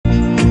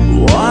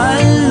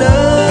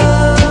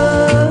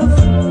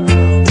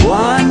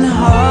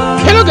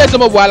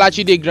some of while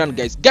actually they grand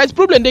guys.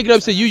 Problem they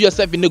grab say you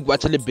yourself you no go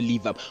actually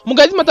believe them.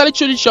 Guys, this matter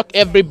literally shock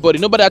everybody.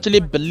 Nobody actually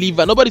believe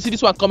her. Nobody see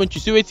this one coming to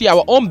see we see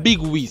our own big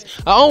Wiz,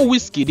 our own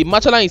Wizkid, the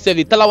Machala himself,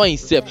 the Talawa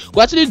himself.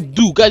 We actually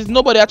do, guys.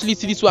 Nobody actually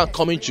see this one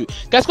coming to.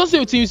 Guys, because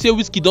everything you say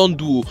Wizkid don't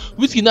do.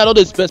 Wizkid now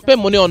don't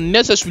spend money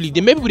unnecessarily. They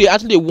maybe they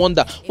actually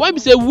wonder why we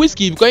say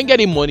Wizkid because he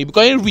getting money,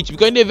 because he rich,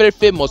 because he very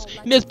famous.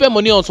 He spend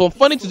money on some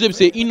funny things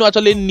say he no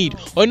actually need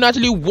or he no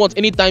actually want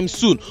anytime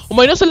soon.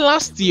 You know, so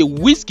last year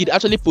Wizkid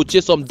actually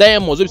purchased some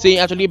diamonds. We say he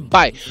actually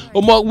buy.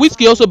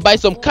 Wizkid also buy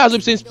some cars.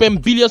 We say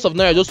spend billions of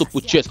naira just to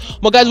purchase.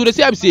 But guys, we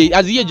say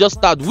as the year just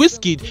start,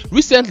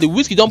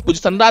 Wizkid don't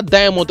purchase another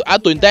diamond to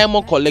add to a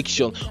diamond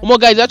collection.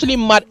 Guys, actually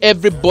mad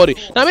everybody.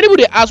 Now many people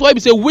they ask why we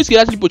say Wizkid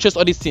actually purchase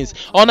all these things.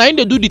 Or now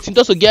they do the thing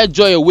just to get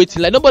joy or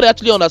waiting. Like nobody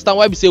actually understand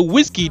why we say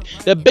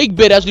Wizkid, the big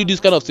bird, actually do this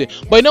kind of thing.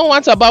 But you know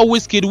once about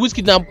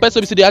Wizkid now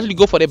person say they actually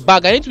go for the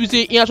bag. I need to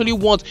say he actually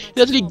wants,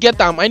 he actually get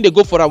them and they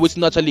go for a which is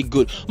not actually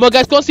good. But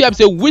guys, can't see I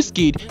say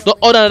Wizkid don't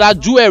order another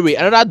jewelry,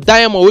 another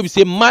diamond where we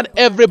say mad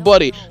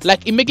everybody.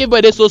 Like it make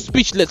everybody so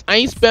speechless and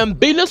he spend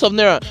billions of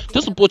naira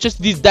just to purchase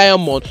this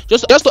diamond,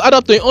 just to add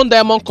up to your own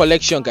diamond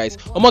collection, guys.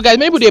 Guys,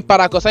 maybe they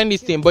para concern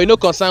this thing, but you know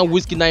concern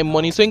Wizkid 9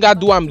 money, so you gotta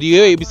do them the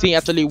way we say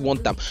actually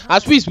want them.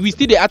 As we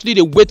still they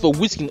actually wait for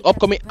Wizkid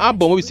upcoming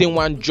album when we say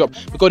one drop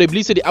because they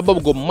believe say the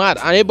album go mad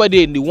and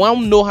everybody they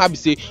want know how we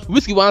say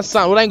Wizkid one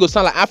sound, whether it go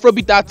sound like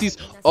Afrobeat artist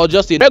or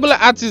just a regular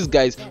artist,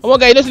 guys. Guys,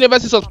 you know, never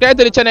subscribe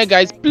to the channel,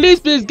 guys. Please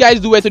guys,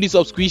 do it to the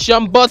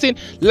subscription button,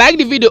 like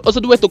the video, also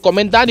do it to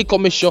comment down the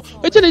comment section.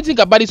 What do you think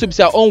about this?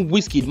 Our own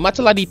Wizkid,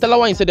 Machala, the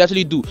Talawa instead they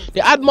actually do.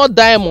 They add more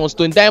diamonds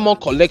to a diamond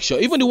collection.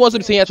 Even the ones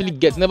that say actually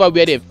gets never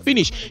wear them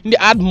finish. And they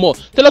add more.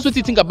 Tell us what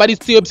you think about this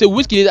thing. Say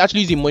Wizkid is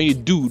actually using money to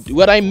do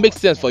whether it makes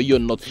sense for you or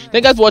not. Thank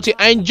you guys for watching.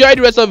 I enjoyed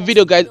the rest of the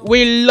video, guys.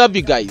 We love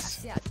you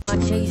guys. My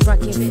J's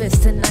rocking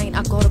fist tonight.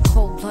 I got a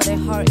cold blooded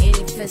heart and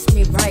it fits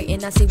me right.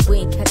 And I say we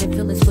ain't catching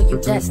feelings for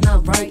you, that's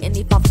not right. And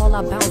if I fall,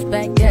 I bounce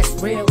back, that's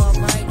real,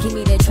 alright. Give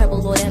me that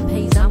treble or that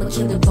bass, I'ma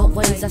kill it both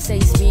ways. I say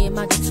it's me and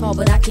my guitar,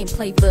 but I can't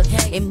play for.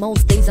 And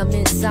most days I'm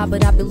inside,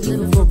 but I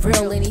believe it for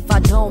real. And if I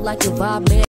don't like your vibe, man.